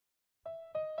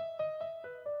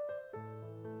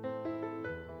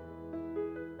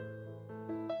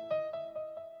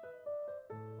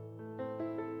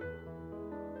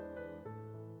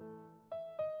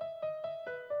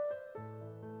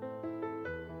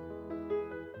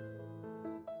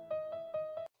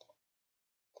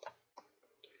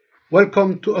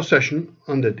Welcome to a session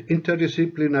on the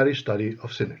interdisciplinary study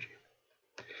of synergy.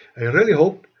 I really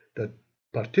hope that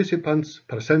participants,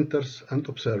 presenters, and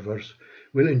observers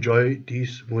will enjoy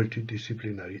these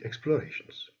multidisciplinary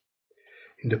explorations.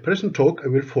 In the present talk, I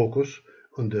will focus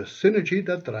on the synergy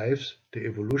that drives the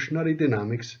evolutionary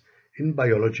dynamics in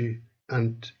biology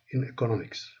and in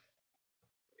economics.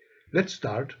 Let's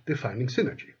start defining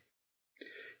synergy.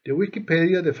 The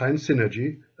Wikipedia defines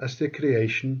synergy as the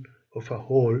creation of a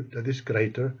whole that is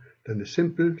greater than the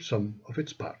simple sum of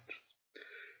its parts.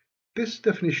 This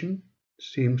definition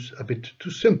seems a bit too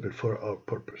simple for our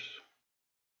purpose.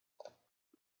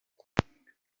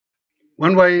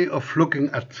 One way of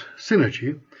looking at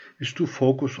synergy is to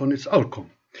focus on its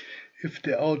outcome. If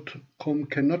the outcome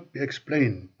cannot be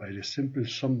explained by the simple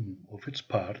sum of its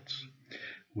parts,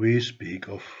 we speak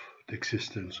of the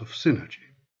existence of synergy.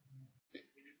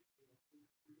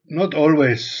 Not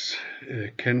always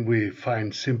can we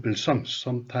find simple sums.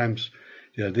 Sometimes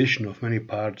the addition of many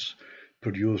parts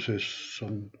produces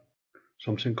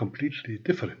something completely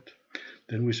different.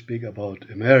 Then we speak about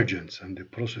emergence, and the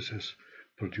processes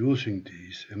producing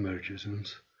these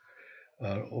emergences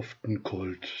are often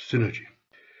called synergy.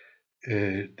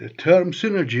 The term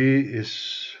synergy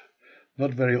is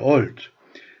not very old.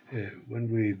 When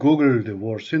we Google the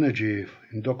word synergy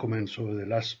in documents over the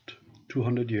last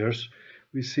 200 years,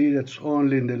 we see that's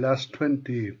only in the last 10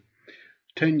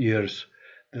 years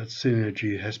that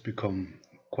synergy has become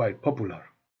quite popular.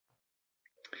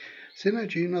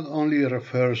 Synergy not only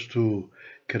refers to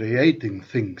creating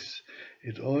things,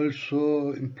 it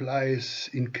also implies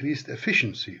increased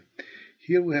efficiency.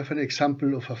 Here we have an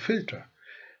example of a filter,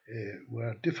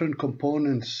 where different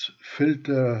components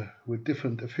filter with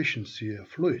different efficiency a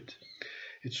fluid.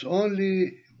 It's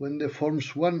only when the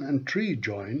forms 1 and 3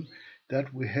 join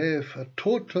that we have a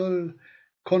total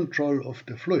control of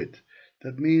the fluid.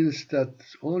 That means that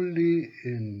only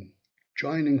in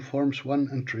joining forms 1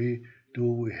 and 3 do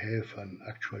we have an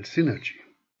actual synergy.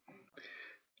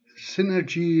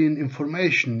 Synergy in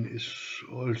information is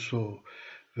also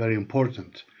very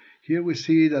important. Here we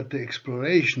see that the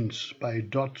explorations by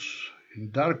dots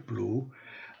in dark blue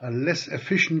are less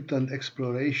efficient than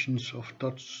explorations of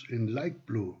dots in light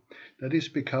blue. That is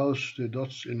because the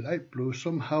dots in light blue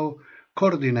somehow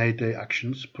coordinate their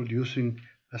actions, producing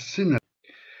a synergy.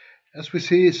 As we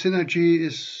see, synergy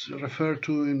is referred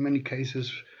to in many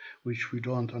cases which we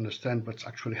don't understand what's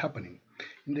actually happening.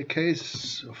 In the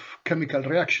case of chemical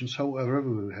reactions, however,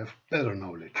 we will have better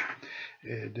knowledge.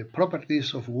 The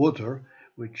properties of water,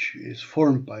 which is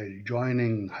formed by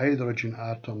joining hydrogen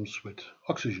atoms with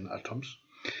oxygen atoms,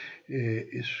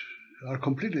 are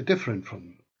completely different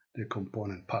from the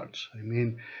component parts. I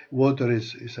mean, water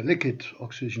is a liquid,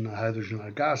 oxygen and hydrogen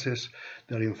are gases,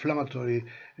 they're inflammatory,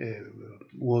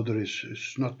 water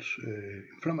is not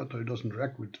inflammatory, doesn't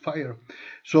react with fire.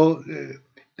 So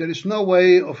there is no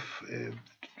way of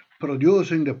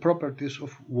producing the properties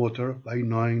of water by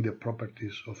knowing the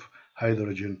properties of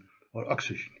hydrogen or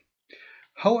oxygen.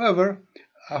 However,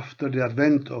 after the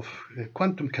advent of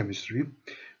quantum chemistry,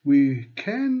 we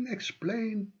can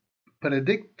explain,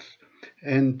 predict,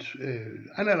 and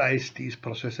analyze these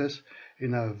processes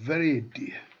in a very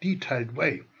detailed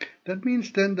way. That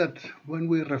means then that when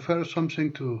we refer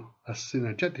something to as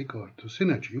synergetic or to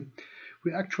synergy,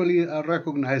 we actually are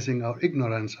recognizing our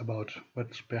ignorance about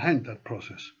what's behind that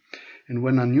process. And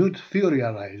when a new theory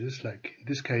arises, like in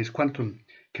this case quantum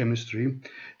chemistry,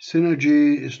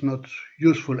 synergy is not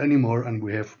useful anymore, and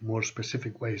we have more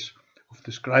specific ways of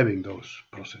describing those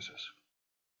processes.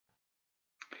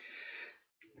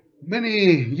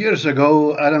 Many years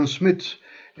ago, Adam Smith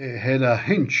had a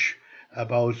hunch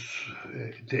about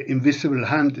the invisible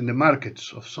hand in the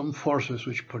markets of some forces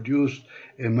which produced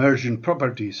emergent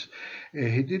properties.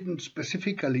 He didn't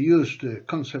specifically use the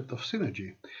concept of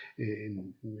synergy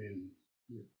in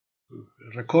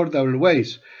recordable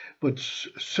ways, but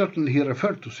certainly he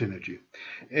referred to synergy.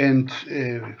 And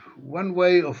one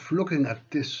way of looking at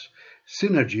this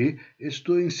synergy is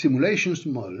doing simulations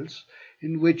models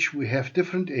in which we have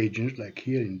different agents, like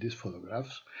here in these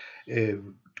photographs,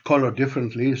 colored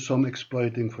differently, some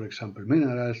exploiting, for example,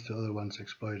 minerals, the other ones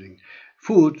exploiting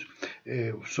food.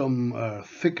 Some are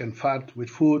thick and fat with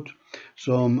food,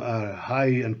 some are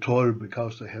high and tall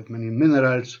because they have many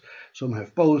minerals, some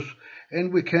have both.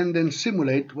 And we can then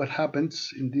simulate what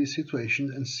happens in these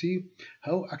situations and see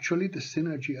how actually the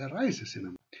synergy arises in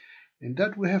them. And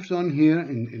that we have done here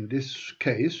in this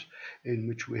case, in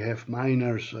which we have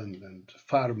miners and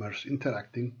farmers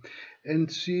interacting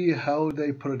and see how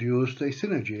they produce the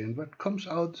synergy. And what comes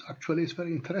out actually is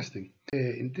very interesting.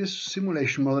 In this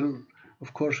simulation model,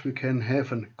 of course, we can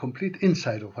have a complete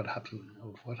insight of what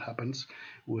happens.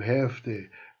 We have the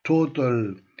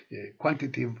total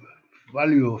quantitative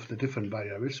value of the different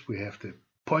variables. We have the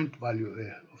point value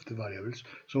of the variables,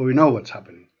 so we know what's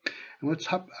happening. And what's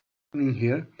happening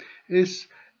here is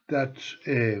that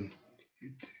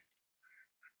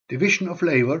division of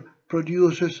labor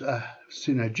produces a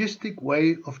synergistic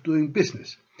way of doing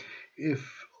business.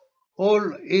 If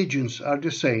all agents are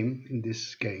the same in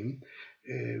this game,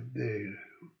 the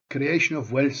creation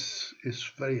of wealth is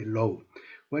very low.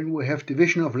 When we have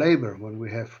division of labor, when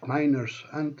we have miners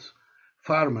and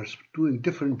farmers doing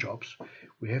different jobs,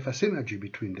 we have a synergy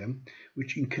between them,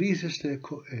 which increases the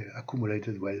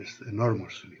accumulated wealth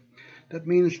enormously. That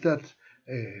means that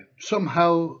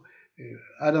somehow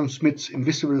Adam Smith's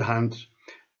invisible hand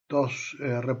does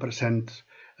represent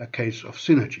a case of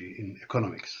synergy in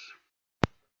economics.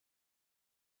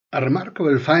 A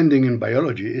remarkable finding in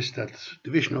biology is that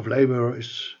division of labor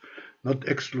is not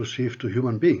exclusive to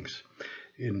human beings.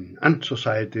 In ant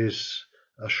societies,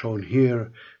 as shown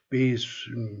here, bees,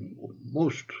 in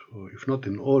most, or if not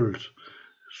in all,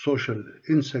 social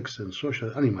insects and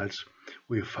social animals,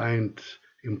 we find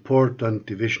important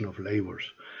division of labors.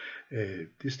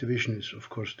 This division is, of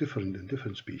course, different in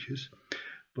different species,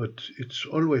 but it's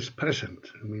always present.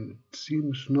 I mean, it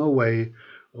seems no way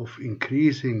of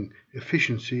increasing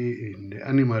efficiency in the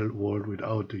animal world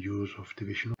without the use of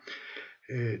division.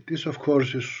 This, of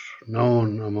course, is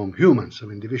known among humans. I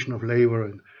mean, division of labor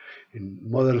in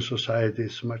modern society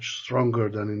is much stronger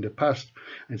than in the past,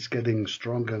 and it's getting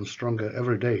stronger and stronger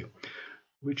every day,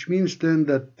 which means then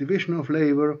that division of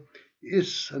labor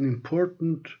is an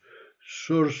important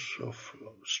source of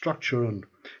structure, and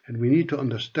we need to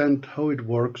understand how it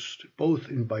works both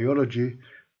in biology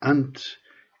and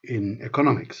in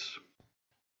economics.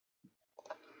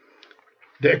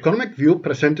 The economic view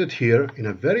presented here in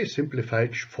a very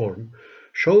simplified form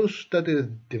shows that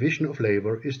the division of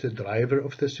labor is the driver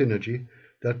of the synergy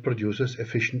that produces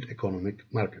efficient economic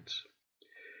markets.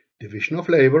 Division of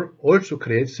labor also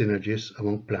creates synergies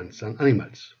among plants and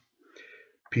animals.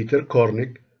 Peter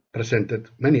Kornick presented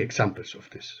many examples of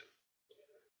this.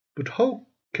 But how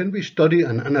can we study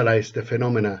and analyze the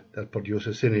phenomena that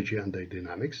produces synergy and their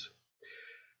dynamics?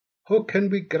 How can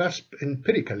we grasp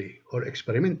empirically or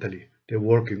experimentally the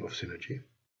working of synergy?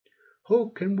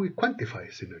 How can we quantify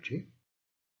synergy?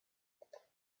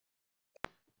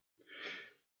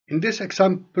 In this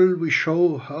example, we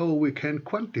show how we can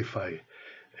quantify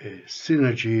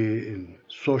synergy in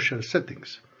social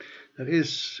settings. That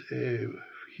is,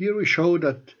 here we show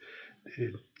that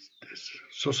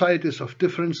societies of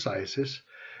different sizes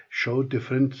show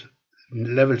different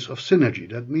levels of synergy.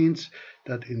 That means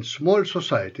that in small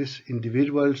societies,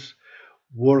 individuals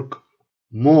work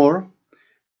more,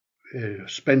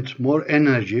 spend more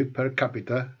energy per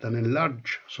capita than in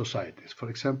large societies. For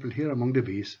example, here among the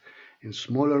bees, in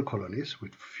smaller colonies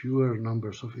with fewer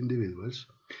numbers of individuals,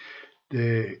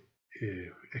 the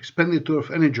expenditure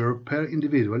of energy per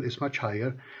individual is much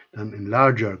higher than in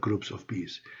larger groups of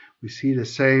bees. We see the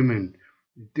same in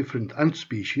different ant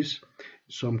species.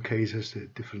 In some cases, the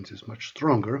difference is much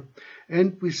stronger.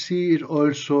 And we see it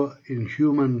also in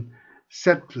human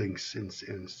settlings,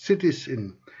 in cities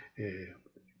in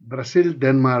Brazil,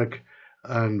 Denmark,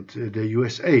 and the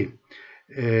USA.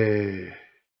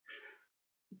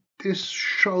 This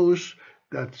shows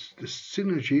that the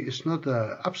synergy is not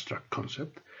an abstract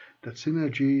concept, that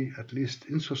synergy, at least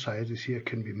in societies here,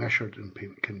 can be measured and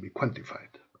can be quantified.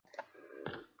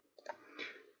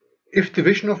 If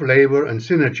division of labor and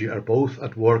synergy are both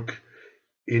at work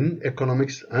in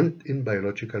economics and in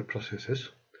biological processes,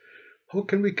 how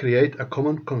can we create a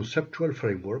common conceptual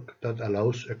framework that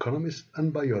allows economists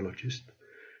and biologists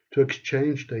to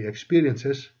exchange their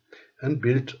experiences and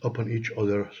build upon each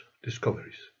other's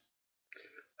discoveries?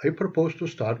 I propose to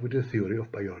start with the theory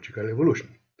of biological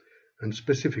evolution, and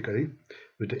specifically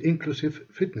with the inclusive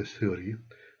fitness theory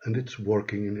and its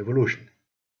working in evolution.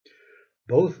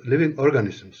 Both living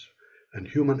organisms and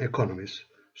human economies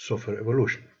suffer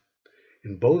evolution.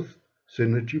 In both,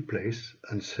 synergy plays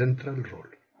a central role.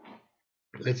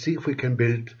 Let's see if we can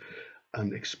build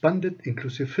an expanded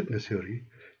inclusive fitness theory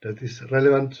that is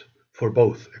relevant for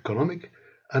both economic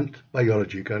and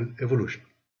biological evolution.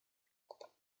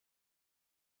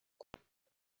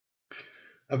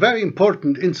 A very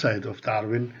important insight of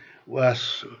Darwin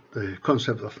was the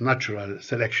concept of natural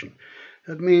selection.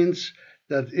 That means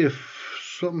that if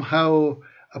somehow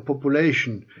a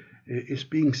population is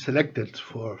being selected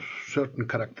for certain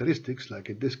characteristics, like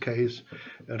in this case,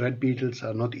 red beetles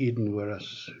are not eaten,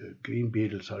 whereas green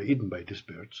beetles are eaten by these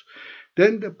birds,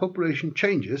 then the population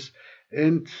changes,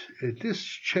 And this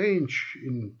change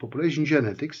in population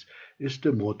genetics is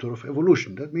the motor of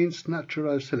evolution. That means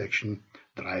natural selection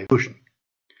drives evolution.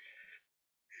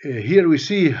 Here we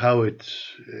see how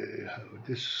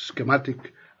this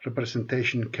schematic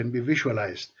representation can be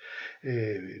visualized.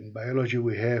 In biology,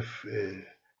 we have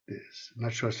this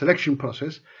natural selection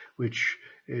process, which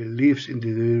leaves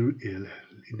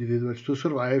individuals to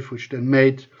survive, which then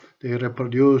mate, they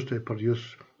produce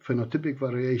phenotypic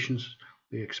variations,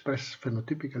 they express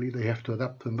phenotypically, they have to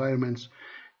adapt to environments,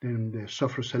 then they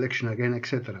suffer selection again,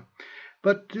 etc.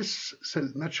 But this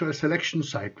natural selection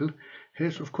cycle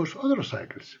has, of course, other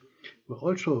cycles,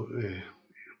 also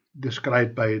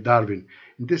described by Darwin.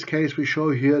 In this case, we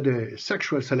show here the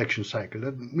sexual selection cycle.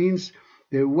 That means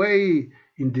the way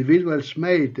individuals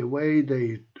mate, the way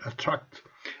they attract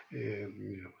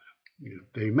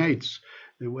their mates,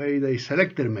 the way they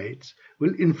select their mates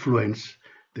will influence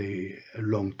the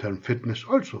long-term fitness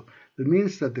also. That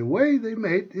means that the way they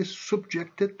mate is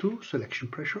subjected to selection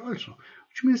pressure also,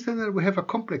 which means then that we have a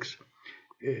complex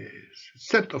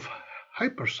set of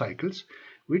hypercycles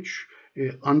which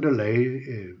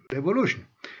underlay evolution.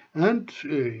 And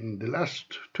in the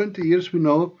last 20 years we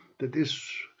know that these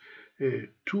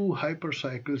two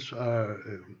hypercycles are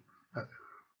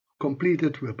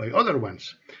completed by other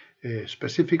ones,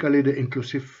 specifically the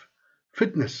inclusive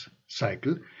fitness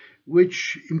cycle,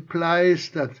 which implies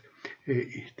that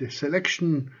the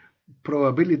selection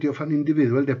probability of an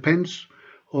individual depends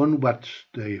on what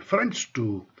their friends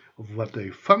do, of what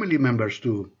their family members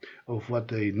do, of what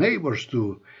their neighbors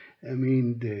do. I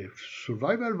mean, the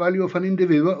survival value of an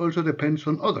individual also depends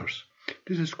on others.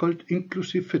 This is called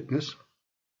inclusive fitness,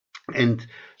 and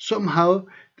somehow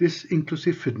this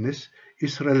inclusive fitness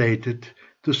is related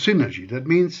to synergy. That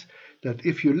means that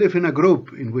if you live in a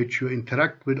group in which you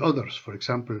interact with others, for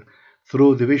example,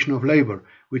 through division of labor,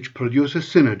 which produces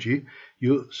synergy,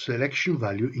 your selection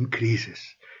value increases.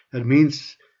 That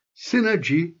means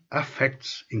synergy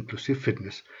affects inclusive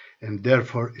fitness and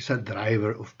therefore is a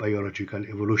driver of biological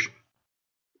evolution.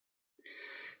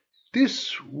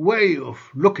 This way of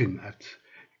looking at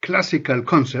classical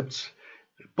concepts,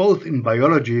 both in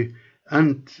biology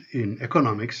and in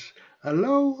economics,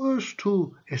 allow us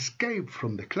to escape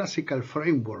from the classical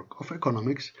framework of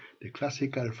economics, the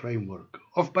classical framework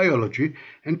of biology,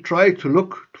 and try to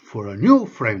look for a new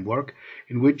framework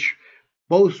in which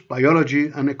both biology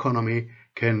and economy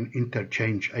can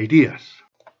interchange ideas.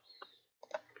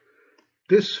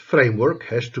 This framework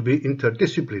has to be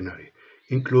interdisciplinary,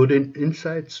 including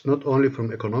insights not only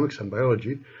from economics and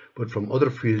biology, but from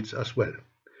other fields as well.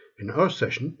 In our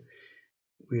session,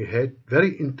 we had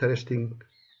very interesting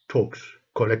talks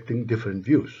collecting different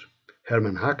views.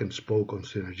 Herman Haken spoke on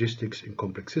synergistics in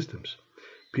complex systems.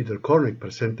 Peter Kornick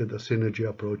presented a synergy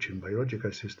approach in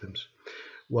biological systems.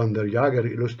 Wander Jager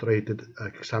illustrated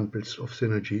examples of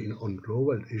synergy on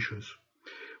global issues.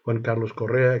 Juan Carlos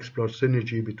Correa explored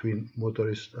synergy between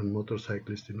motorists and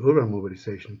motorcyclists in urban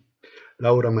mobilization.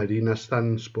 Laura Medina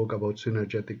Stan spoke about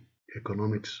synergetic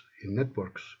economics in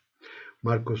networks.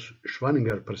 Markus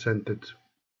Schwaninger presented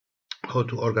how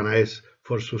to organize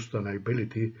for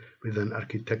sustainability with an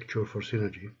architecture for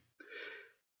synergy.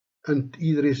 And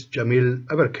Idris Jamil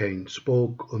Aberkane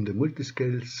spoke on the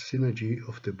multiscale synergy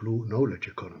of the blue knowledge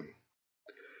economy.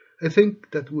 I think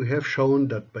that we have shown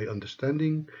that by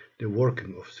understanding the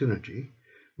working of synergy,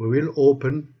 we will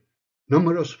open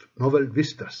numerous novel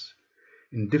vistas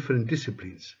in different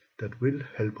disciplines that will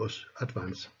help us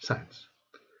advance science.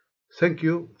 Thank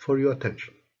you for your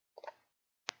attention.